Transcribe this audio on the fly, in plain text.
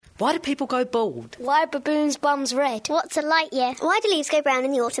Why do people go bald? Why are baboons' bums red? What's a light year? Why do leaves go brown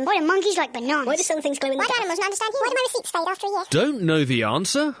in the autumn? Why do monkeys like bananas? Why do some things glow in the dark? Why do animals not understand you? Why do my receipts fade after a year? Don't know the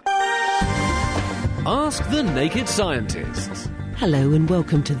answer? Ask the Naked Scientists. Hello and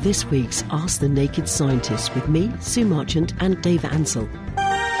welcome to this week's Ask the Naked Scientists with me, Sue Marchant and Dave Ansell.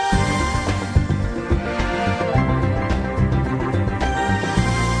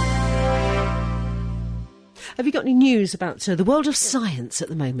 Have you got any news about the world of science at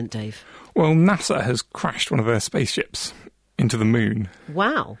the moment, Dave? Well, NASA has crashed one of their spaceships into the moon.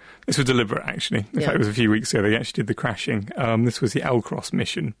 Wow. This was deliberate, actually. In fact, it was a few weeks ago they actually did the crashing. This was the L-Cross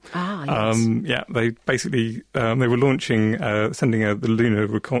mission. Ah, yes. They basically, they were launching, sending the lunar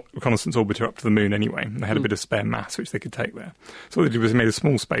reconnaissance orbiter up to the moon anyway. And they had a bit of spare mass which they could take there. So what they did was they made a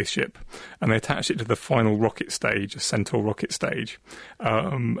small spaceship and they attached it to the final rocket stage, a Centaur rocket stage.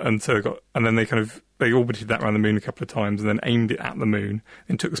 And then they orbited that around the moon a couple of times and then aimed it at the moon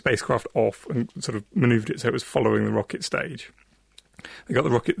and took the spacecraft off and sort of manoeuvred it so it was following the rocket stage. They got the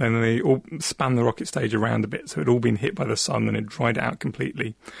rocket, then they all span the rocket stage around a bit, so it had all been hit by the sun and it dried out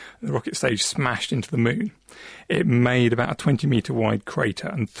completely. The rocket stage smashed into the moon. It made about a 20-metre wide crater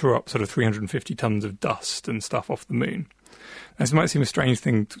and threw up sort of 350 tons of dust and stuff off the moon. Now, this might seem a strange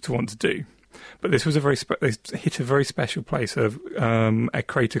thing to want to do, but this was they hit a very special place of a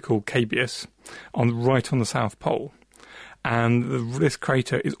crater called Cabeus, right on the South Pole. And this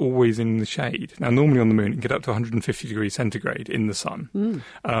crater is always in the shade. Now, normally on the moon, it can get up to 150 degrees centigrade in the sun.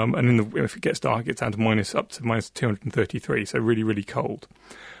 And if it gets dark, it's down to up to minus 233, so really, really cold.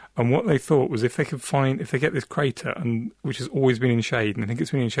 And what they thought was if they get this crater, which has always been in shade, and I think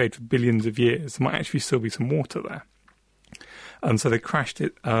it's been in shade for billions of years, there might actually still be some water there. And so they crashed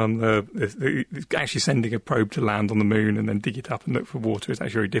it. Actually sending a probe to land on the moon and then dig it up and look for water is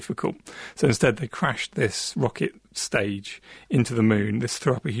actually very difficult. So instead they crashed this rocket stage into the moon. This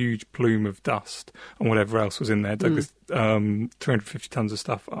threw up a huge plume of dust and whatever else was in there, dug this 350 tons of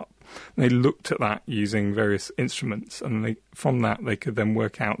stuff up. And they looked at that using various instruments, and from that they could then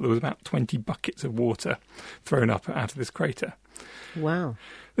work out there was about 20 buckets of water thrown up out of this crater. Wow.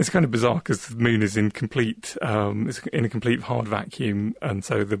 It's kind of bizarre because the moon is in a complete hard vacuum, and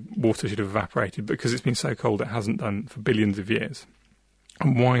so the water should have evaporated. But because it's been so cold, it hasn't done for billions of years.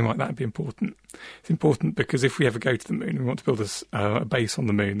 And why might that be important? It's important because if we ever go to the moon and we want to build a base on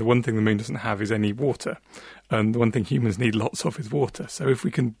the moon, the one thing the moon doesn't have is any water. And the one thing humans need lots of is water. So if we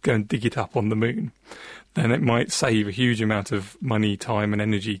can go and dig it up on the moon, then it might save a huge amount of money, time and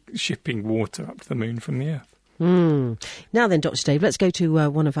energy shipping water up to the moon from the Earth. Now then, Dr. Dave, let's go to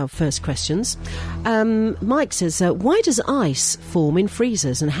one of our first questions. Mike says, why does ice form in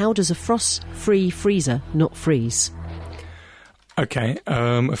freezers and how does a frost-free freezer not freeze? Okay,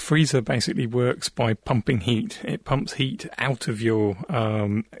 a freezer basically works by pumping heat. It pumps heat out of your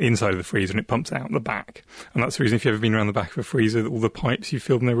inside of the freezer and it pumps out the back. And that's the reason if you've ever been around the back of a freezer, all the pipes you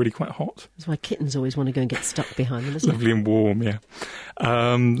filled and they're really quite hot. That's why kittens always want to go and get stuck behind them, isn't it? Lovely and warm, yeah.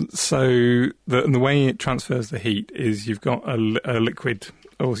 So the way it transfers the heat is you've got a liquid.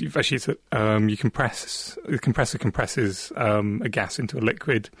 Or you compress. The compressor compresses a gas into a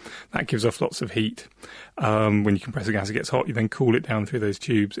liquid. That gives off lots of heat. When you compress a gas, it gets hot. You then cool it down through those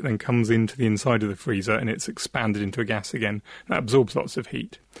tubes. It then comes into the inside of the freezer and it's expanded into a gas again. That absorbs lots of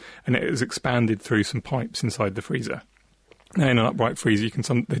heat. And it is expanded through some pipes inside the freezer. Now, in an upright freezer,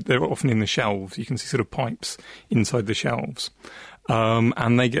 they're often in the shelves. You can see sort of pipes inside the shelves.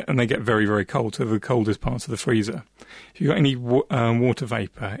 And they get very, very cold, so the coldest parts of the freezer. If you've got any water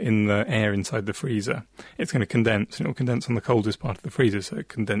vapour in the air inside the freezer, it's going to condense, and it will condense on the coldest part of the freezer, so it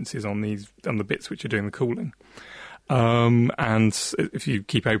condenses on the bits which are doing the cooling. And if you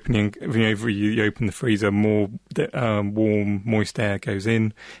keep opening, whenever you open the freezer, more warm, moist air goes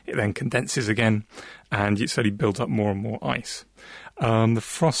in. It then condenses again, and it slowly builds up more and more ice. The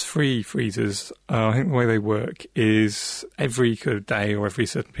frost-free freezers, I think the way they work is every kind of day or every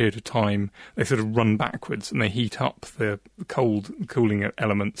certain period of time, they sort of run backwards and they heat up the cooling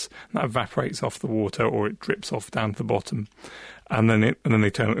elements, and that evaporates off the water or it drips off down to the bottom. And then they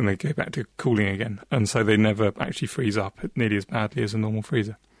turn and they go back to cooling again, and so they never actually freeze up nearly as badly as a normal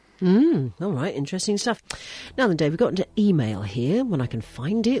freezer. All right, interesting stuff. Now then, Dave, we've got an email here. When I can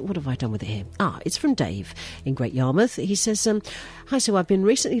find it, what have I done with it here? It's from Dave in Great Yarmouth. He says, hi, so I've been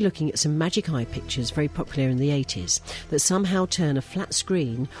recently looking at some magic eye pictures, very popular in the 80s, that somehow turn a flat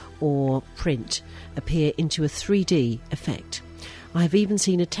screen or print appear into a 3D effect. I have even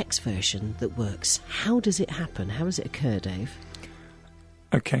seen a text version that works. How does it happen? How does it occur, Dave?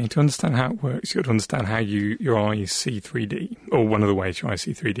 Okay, to understand how it works, you've got to understand how your eyes see 3D, or one of the ways your eyes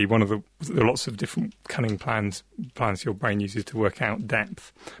see 3D. There are lots of different cunning plans your brain uses to work out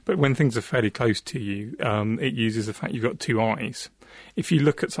depth. But when things are fairly close to you, it uses the fact you've got two eyes. If you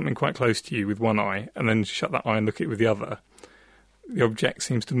look at something quite close to you with one eye, and then shut that eye and look at it with the other, the object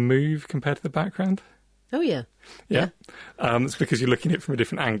seems to move compared to the background. Oh, yeah. Yeah. It's because you're looking at it from a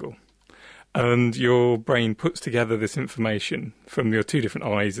different angle. And your brain puts together this information from your two different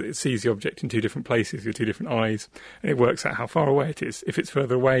eyes. It sees the object in two different places, with your two different eyes, and it works out how far away it is. If it's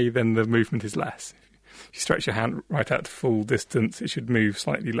further away, then the movement is less. If you stretch your hand right out to full distance, it should move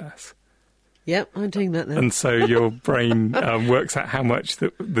slightly less. Yep, I'm doing that now. And so your brain works out how much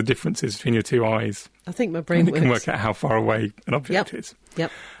the difference is between your two eyes. I think my brain and it can work out how far away an object is.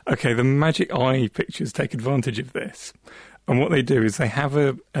 Yep. Okay, the magic eye pictures take advantage of this. And what they do is they have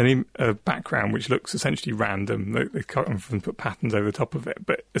a background which looks essentially random. They often put patterns over the top of it,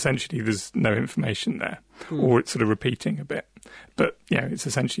 but essentially there's no information there, or it's sort of repeating a bit. But, it's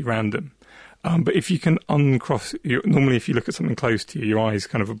essentially random. But if you can uncross... Normally, if you look at something close to you, your eyes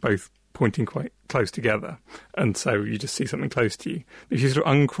kind of are both pointing quite close together, and so you just see something close to you. If you sort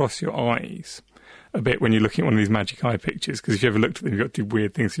of uncross your eyes a bit when you're looking at one of these magic eye pictures, because if you ever looked at them, you've got to do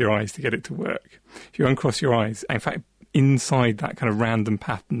weird things to your eyes to get it to work. If you uncross your eyes... In fact, inside that kind of random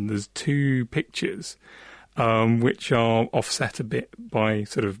pattern, there's two pictures which are offset a bit by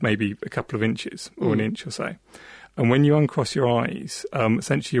sort of maybe a couple of inches or an inch or so. And when you uncross your eyes,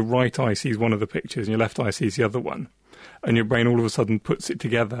 essentially your right eye sees one of the pictures and your left eye sees the other one. And your brain all of a sudden puts it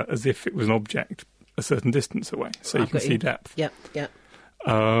together as if it was an object a certain distance away, so you can see depth. Yep.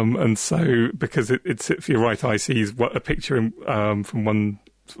 And so, because it's if your right eye sees a picture from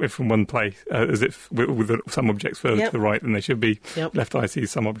one place, as if with some objects further to the right than they should be. Yep. Left eye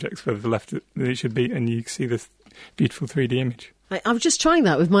sees some objects further to the left than it should be, and you see this beautiful 3D image. I was just trying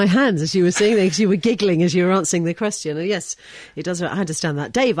that with my hands as you were saying that, because you were giggling as you were answering the question. And yes, it does. I understand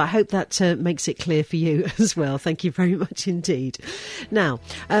that. Dave, I hope that makes it clear for you as well. Thank you very much indeed. Now,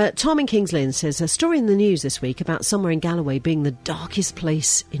 Tom in Kings Lynn says, a story in the news this week about somewhere in Galloway being the darkest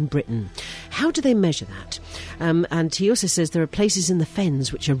place in Britain. How do they measure that? And he also says there are places in the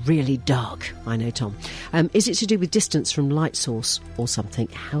Fens which are really dark. I know, Tom. Is it to do with distance from light source or something?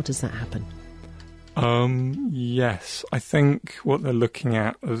 How does that happen? Yes, I think what they're looking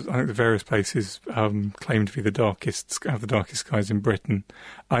at, I think the various places claim to be have the darkest skies in Britain.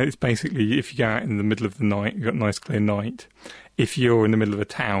 It's basically if you go out in the middle of the night, you've got a nice clear night. If you're in the middle of a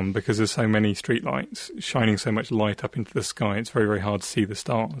town, because there's so many streetlights shining so much light up into the sky, it's very, very hard to see the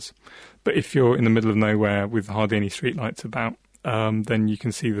stars. But if you're in the middle of nowhere with hardly any streetlights about, then you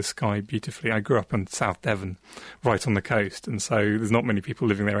can see the sky beautifully. I grew up in South Devon, right on the coast, and so there's not many people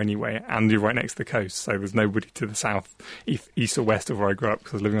living there anyway, and you're right next to the coast, so there's nobody to the south, east or west of where I grew up,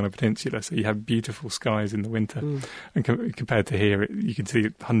 because I was living on a peninsula, so you have beautiful skies in the winter. And compared to here, you can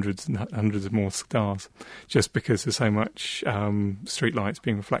see hundreds and hundreds of more stars, just because there's so much street lights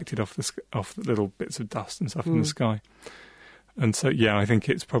being reflected off the little bits of dust and stuff in the sky. And so, I think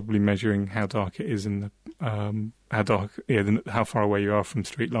it's probably measuring how dark it is in the how far away you are from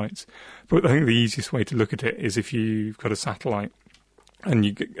street lights. But I think the easiest way to look at it is if you've got a satellite and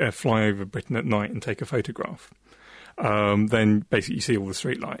you fly over Britain at night and take a photograph. Then basically you see all the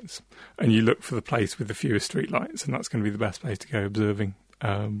street lights, and you look for the place with the fewest street lights, and that's going to be the best place to go observing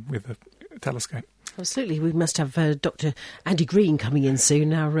with a telescope. Absolutely. We must have Dr. Andy Green coming in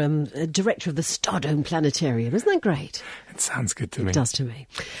soon, our director of the Stardome Planetarium. Isn't that great? It sounds good to me. It does to me.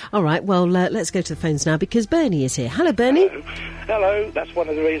 All right, well, let's go to the phones now, because Bernie is here. Hello, Bernie. Hello. That's one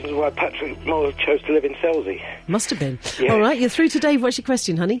of the reasons why Patrick Moore chose to live in Selsey. Must have been. Yeah. All right, you're through to Dave. What's your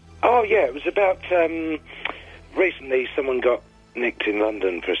question, honey? Oh, yeah, it was about... recently someone got nicked in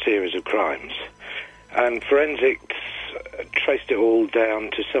London for a series of crimes, and forensics traced it all down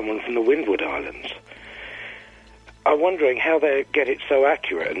to someone from the Windward Islands. I'm wondering how they get it so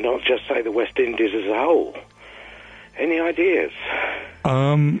accurate and not just say the West Indies as a whole. Any ideas?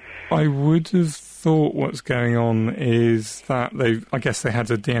 I would have thought what's going on is that I guess they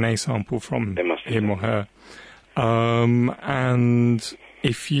had a DNA sample from him or her. And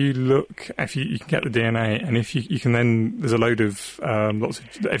if you look, you can get the DNA, and if you can then, there's a load of,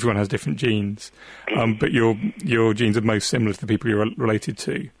 everyone has different genes, but your genes are most similar to the people you're related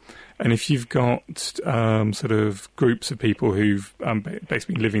to. And if you've got sort of groups of people who've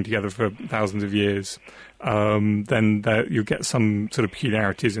basically been living together for thousands of years, then you'll get some sort of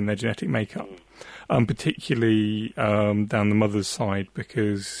peculiarities in their genetic makeup. particularly down the mother's side,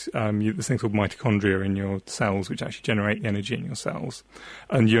 because there's things called mitochondria in your cells which actually generate the energy in your cells,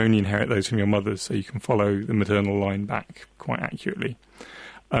 and you only inherit those from your mothers, so you can follow the maternal line back quite accurately.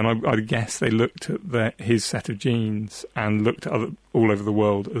 And I guess they looked at his set of genes and looked at all over the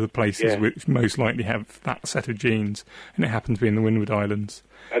world at the places which most likely have that set of genes, and it happened to be in the Windward Islands.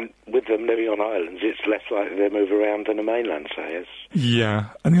 And with them living on islands, it's less likely they move around than a mainland, say, is. Yeah,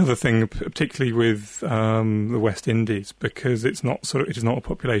 and the other thing, particularly with the West Indies, because it is not a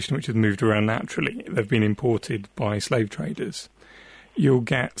population which has moved around naturally. They've been imported by slave traders. You'll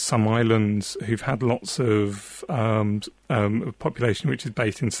get some islands who've had lots of a population which is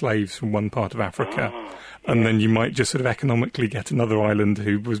based in slaves from one part of Africa. And then you might just sort of economically get another island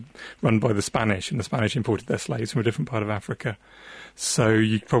who was run by the Spanish, and the Spanish imported their slaves from a different part of Africa. So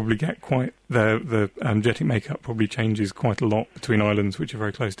you probably get quite the genetic makeup probably changes quite a lot between islands which are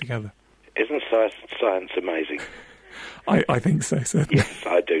very close together. Isn't science amazing? I think so, certainly. Yes,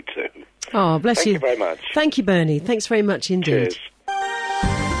 I do too. Oh, bless you. Thank you very much. Thank you, Bernie. Thanks very much indeed. Cheers.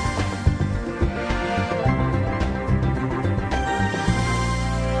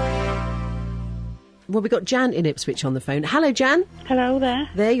 Well, we've got Jan in Ipswich on the phone. Hello, Jan. Hello there.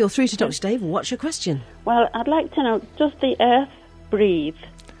 There, you're through to Dr. Dave. What's your question? Well, I'd like to know, does the Earth breathe?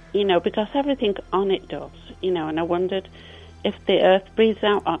 Because everything on it does, and I wondered if the Earth breathes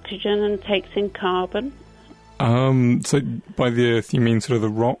out oxygen and takes in carbon. So by the Earth, you mean sort of the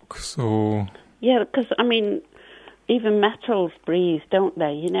rocks, or...? Yeah, because, even metals breathe, don't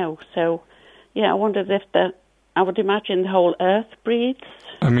they, So, I wondered if I would imagine the whole Earth breathes.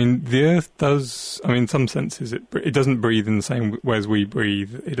 The Earth does, in some senses, it doesn't breathe in the same way as we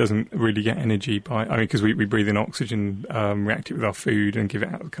breathe. It doesn't really get energy because we breathe in oxygen, react it with our food and give it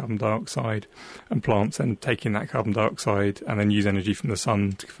out carbon dioxide, and plants then take in that carbon dioxide and then use energy from the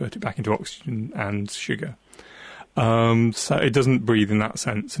sun to convert it back into oxygen and sugar. So it doesn't breathe in that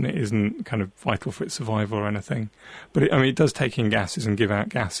sense, and it isn't kind of vital for its survival or anything. But it does take in gases and give out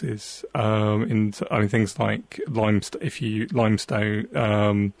gases. Things like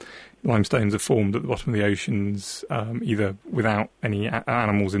limestones are formed at the bottom of the oceans, either without any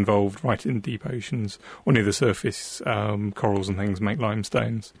animals involved, right in deep oceans, or near the surface. Corals and things make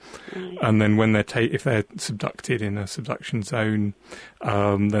limestones, and then when if they're subducted in a subduction zone,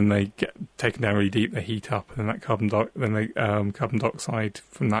 then they get taken down really deep. They heat up, and that carbon dioxide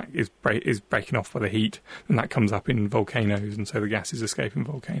from that is breaking off by the heat, and that comes up in volcanoes, and so the gases escape in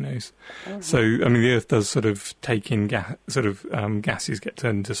volcanoes. So the Earth does sort of take in gases get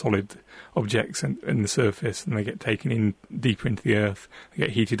turned into solid objects in the surface, and they get taken in deeper into the Earth. They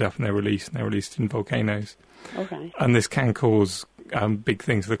get heated up and they're released in volcanoes. Okay. And this can cause big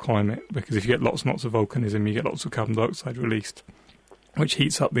things to the climate, because if you get lots and lots of volcanism, you get lots of carbon dioxide released, which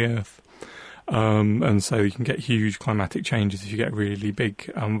heats up the Earth. And so you can get huge climatic changes if you get really big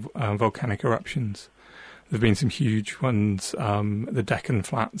volcanic eruptions. There have been some huge ones, the Deccan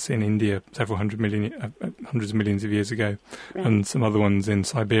Flats in India, hundreds of millions of years ago, and some other ones in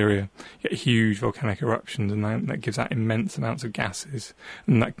Siberia. You get huge volcanic eruptions, and that gives out immense amounts of gases,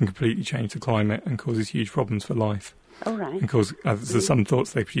 and that can completely change the climate and causes huge problems for life. All right. And there's some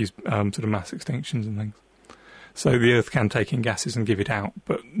thoughts they produce sort of mass extinctions and things. So the Earth can take in gases and give it out,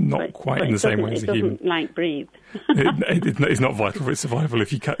 but not quite in the same way as a human. It doesn't breathe. It's not vital for its survival.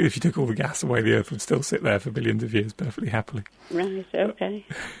 If you took all the gas away, the Earth would still sit there for billions of years perfectly happily. Right. Okay.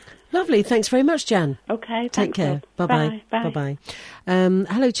 Lovely. Thanks very much, Jan. Okay. Take care. Bye-bye. Bye.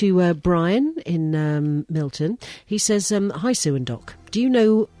 Hello to Brian in Milton. He says, hi, Sue and Doc. Do you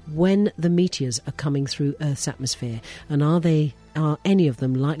know when the meteors are coming through Earth's atmosphere, and are any of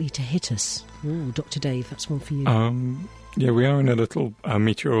them likely to hit us? Ooh, Dr. Dave, that's one for you. Yeah, we are in a little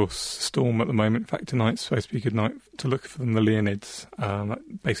meteor storm at the moment. In fact, tonight's supposed to be a good night to look for them, the Leonids. That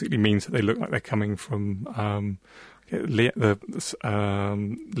basically means that they look like they're coming from Leo,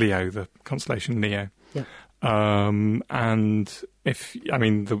 the constellation Leo. Yep. And basically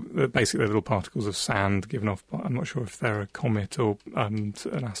they're little particles of sand given off by, I'm not sure if they're a comet or an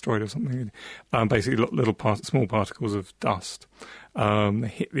asteroid or something. Basically small particles of dust. They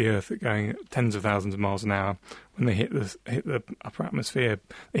hit the Earth at going tens of thousands of miles an hour. When they hit the upper atmosphere,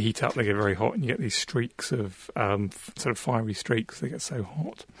 they heat up, they get very hot, and you get these streaks of sort of fiery streaks. They get so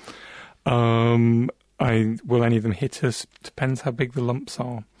hot. Will any of them hit us? Depends how big the lumps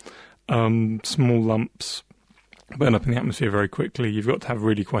are. Small lumps burn up in the atmosphere very quickly. You've got to have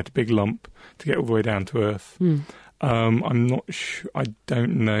really quite a big lump to get all the way down to Earth. I'm not sure. I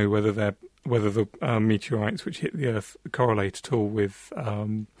don't know whether the meteorites which hit the Earth correlate at all with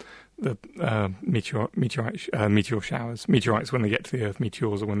the meteor showers. Meteorites when they get to the Earth,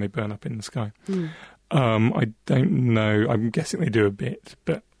 meteors are when they burn up in the sky. I don't know. I'm guessing they do a bit,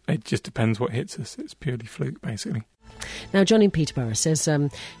 but it just depends what hits us. It's purely fluke, basically. Now, John in Peterborough says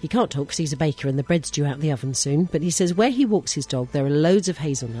he can't talk because he's a baker and the bread's due out the oven soon. But he says where he walks his dog, there are loads of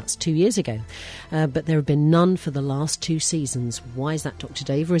hazelnuts 2 years ago. But there have been none for the last 2 seasons. Why is that, Dr.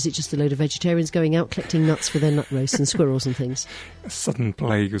 Dave? Or is it just a load of vegetarians going out collecting nuts for their nut roasts and squirrels and things? A sudden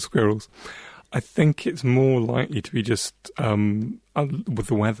plague of squirrels. I think it's more likely to be just with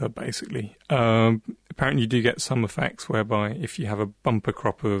the weather, basically. Apparently you do get some effects whereby if you have a bumper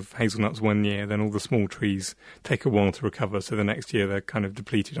crop of hazelnuts one year, then all the small trees take a while to recover, so the next year they're kind of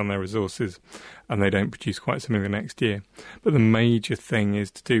depleted on their resources and they don't produce quite so many the next year. But the major thing is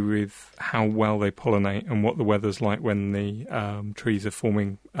to do with how well they pollinate and what the weather's like when the trees are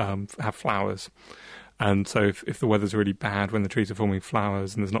forming, have flowers. And so if the weather's really bad when the trees are forming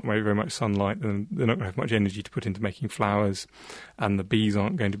flowers and there's not very much sunlight, then they're not going to have much energy to put into making flowers, and the bees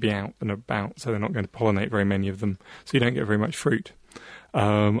aren't going to be out and about, so they're not going to pollinate very many of them. So you don't get very much fruit.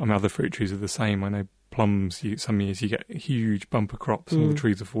 And other fruit trees are the same. I know plums, some years you get huge bumper crops and all the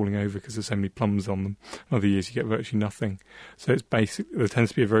trees are falling over because there's so many plums on them. Other years you get virtually nothing. So it's there tends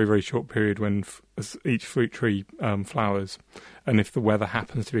to be a very, very short period when each fruit tree flowers. And if the weather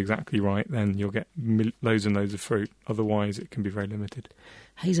happens to be exactly right, then you'll get loads and loads of fruit. Otherwise, it can be very limited.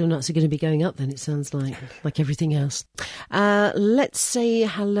 Hazelnuts are going to be going up then, it sounds like everything else. Let's say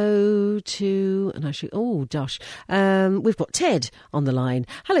hello to... And actually, we've got Ted on the line.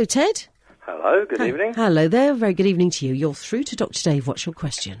 Hello, Ted. Hello, good evening. Hello there, very good evening to you. You're through to Dr. Dave. What's your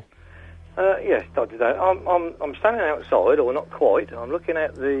question? Yes, Dr. Dave. I'm standing outside, or not quite. I'm looking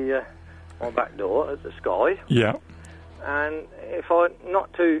at my back door at the sky. Yeah. And if I'm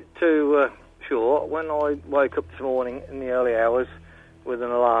not too sure, when I wake up this morning in the early hours with an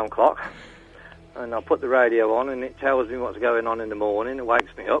alarm clock, and I put the radio on, and it tells me what's going on in the morning, it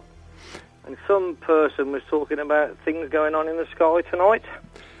wakes me up. And some person was talking about things going on in the sky tonight.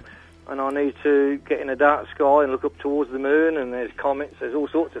 And I need to get in a dark sky and look up towards the moon, and there's comets, there's all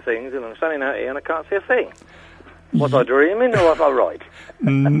sorts of things, and I'm standing out here and I can't see a thing. Was I dreaming or was I right?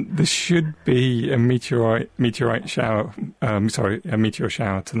 There should be a meteor shower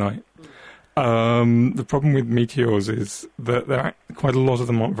tonight. The problem with meteors is that quite a lot of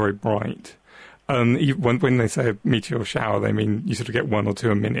them aren't very bright. When they say a meteor shower, they mean you sort of get 1 or 2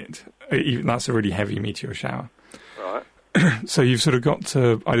 a minute. That's a really heavy meteor shower. Right. So you've sort of got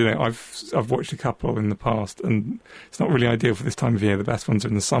to, I don't know, I've watched a couple in the past, and it's not really ideal for this time of year. The best ones are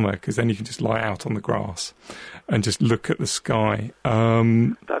in the summer, because then you can just lie out on the grass and just look at the sky.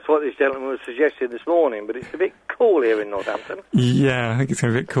 That's what this gentleman was suggesting this morning, but it's a bit cool here in Northampton. Yeah, I think it's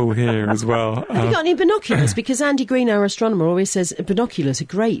going to be a bit cool here as well. Have you got any binoculars? Because Andy Green, our astronomer, always says binoculars are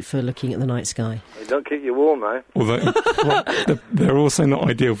great for looking at the night sky. They don't keep you warm, though. Although they're also not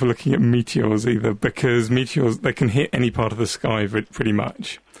ideal for looking at meteors either, because meteors, they can hit any part of the sky pretty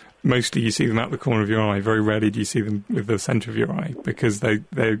much. Mostly you see them out the corner of your eye. Very rarely do you see them with the centre of your eye, because they're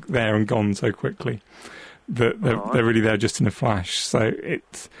there and gone so quickly that they're really there just in a flash. So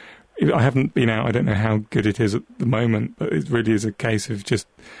I haven't been out. I don't know how good it is at the moment, but it really is a case of just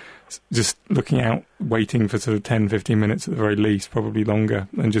looking out, waiting for sort of 10, 15 minutes at the very least, probably longer,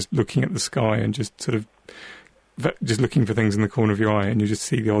 and just looking at the sky and just sort of just looking for things in the corner of your eye, and you just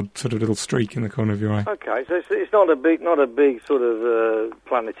see the odd sort of little streak in the corner of your eye. Okay, so it's not a big sort of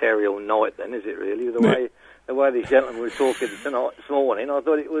planetarial night then, is it really? The way these gentlemen were talking this morning, I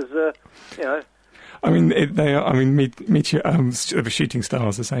thought it was, I mean, meteor shooting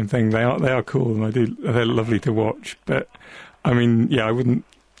stars, the same thing. They are cool, and they're lovely to watch. But I mean, yeah, I wouldn't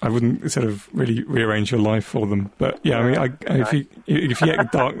sort of really rearrange your life for them. But yeah, I mean, if you get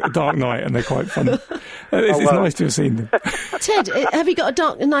a dark night, and they're quite fun, it's nice to have seen them. Ted, have you got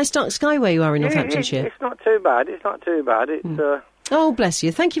a nice dark sky where you are in Northamptonshire? It's not too bad. It's Oh, bless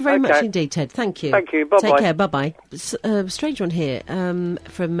you. Thank you very much indeed, Ted. Thank you. Thank you. Bye-bye. Take care. Bye-bye. Strange one here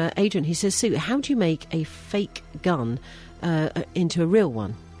from Adrian. He says, Sue, how do you make a fake gun into a real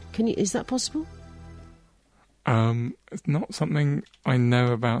one? Is that possible? It's not something I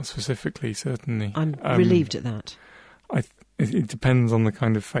know about specifically, certainly. I'm relieved at that. It depends on the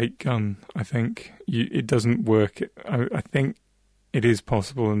kind of fake gun, I think. It doesn't work. I think it is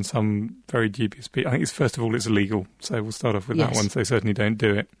possible in some very dubious people. I think first of all, it's illegal, so we'll start off with that one, so certainly don't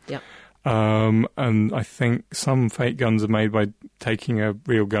do it. Yep. And I think some fake guns are made by taking a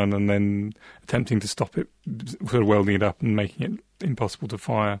real gun and then attempting to stop it, sort of welding it up and making it impossible to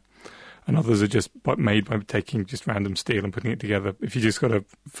fire. and others are just made by taking just random steel and putting it together. If you just got a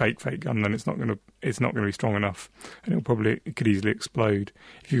fake gun, then it's not going to be strong enough, and it could easily explode.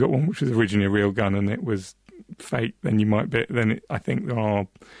 If you got one which was originally a real gun and it was fake, then you might be. I think there are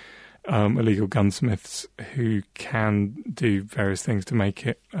illegal gunsmiths who can do various things to make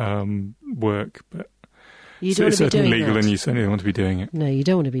it work, but. You don't it's want to be certainly doing legal, that. and you certainly don't want to be doing it. No, you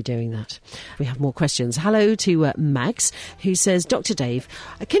don't want to be doing that. We have more questions. Hello to Max, who says, Dr. Dave,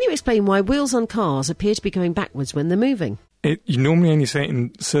 can you explain why wheels on cars appear to be going backwards when they're moving? You normally only see it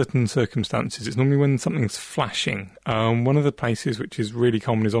in certain circumstances. It's normally when something's flashing. One of the places which is really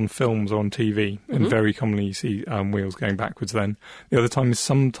common is on films or on TV, and very commonly you see wheels going backwards then. The other time is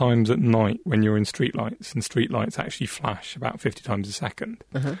sometimes at night when you're in streetlights, and streetlights actually flash about 50 times a second.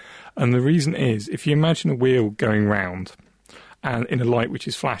 And the reason is, if you imagine a wheel going round, and in a light which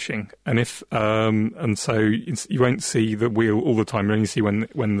is flashing, and so you won't see the wheel all the time, you only see when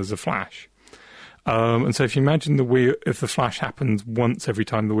there's a flash. And so if you imagine if the flash happens once every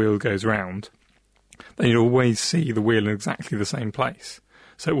time the wheel goes round, then you'll always see the wheel in exactly the same place.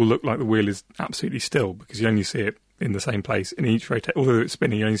 So it will look like the wheel is absolutely still, because you only see it in the same place in each rotation. Although it's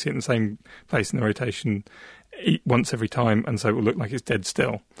spinning, you only see it in the same place in the rotation once every time, and so it will look like it's dead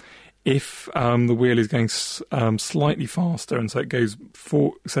still. If the wheel is going slightly faster, and so it goes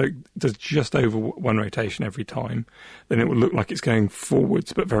so it does just over one rotation every time, then it will look like it's going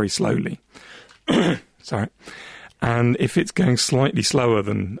forwards, but very slowly. Sorry. And if it's going slightly slower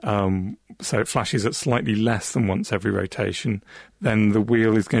than, so it flashes at slightly less than once every rotation, then the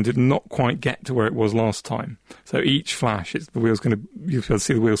wheel is going to not quite get to where it was last time. So each flash, you'll be able to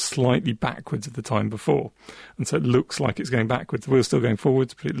see the wheel slightly backwards of the time before. And so it looks like it's going backwards. The wheel's still going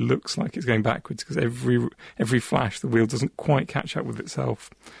forwards, but it looks like it's going backwards, because every flash, the wheel doesn't quite catch up with itself.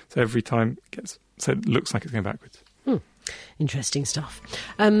 So every time so it looks like it's going backwards. Interesting stuff.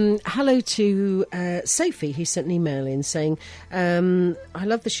 Hello to Sophie, who sent an email in saying, I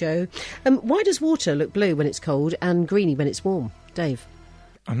love the show. Why does water look blue when it's cold and greeny when it's warm? Dave?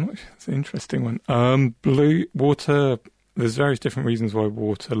 I'm not sure. It's an interesting one. Blue water, there's various different reasons why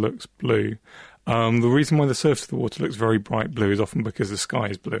water looks blue. The reason why the surface of the water looks very bright blue is often because the sky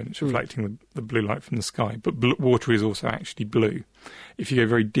is blue and it's reflecting the blue light from the sky. But water is also actually blue. If you go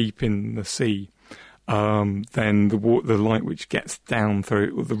very deep in the sea, then the light which gets down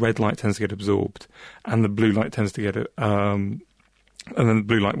through, the red light tends to get absorbed, and the blue light tends to get and then the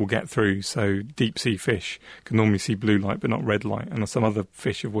blue light will get through. So deep sea fish can normally see blue light but not red light, and some other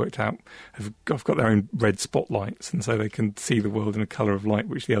fish have worked out have got their own red spotlights, and so they can see the world in a colour of light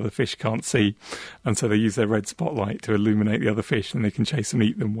which the other fish can't see, and so they use their red spotlight to illuminate the other fish, and they can chase and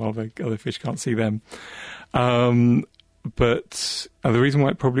eat them while the other fish can't see them. But the reason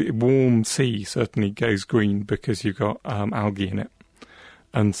why warm sea certainly goes green, because you've got algae in it,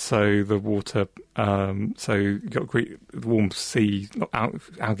 and so the water, so you've got the warm sea,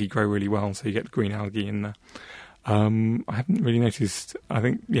 algae grow really well, so you get green algae in there. I haven't really noticed. I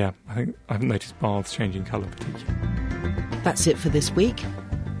haven't noticed baths changing colour particularly. That's it for this week.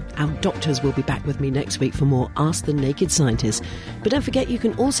 Our doctors will be back with me next week for more Ask the Naked Scientist. But don't forget, you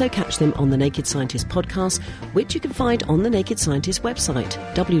can also catch them on the Naked Scientist podcast, which you can find on the Naked Scientist website,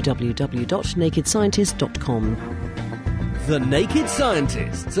 www.nakedscientist.com. The Naked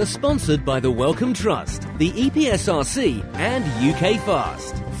Scientists are sponsored by the Wellcome Trust, the EPSRC and UK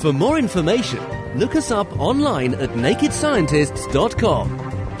Fast. For more information, look us up online at nakedscientists.com.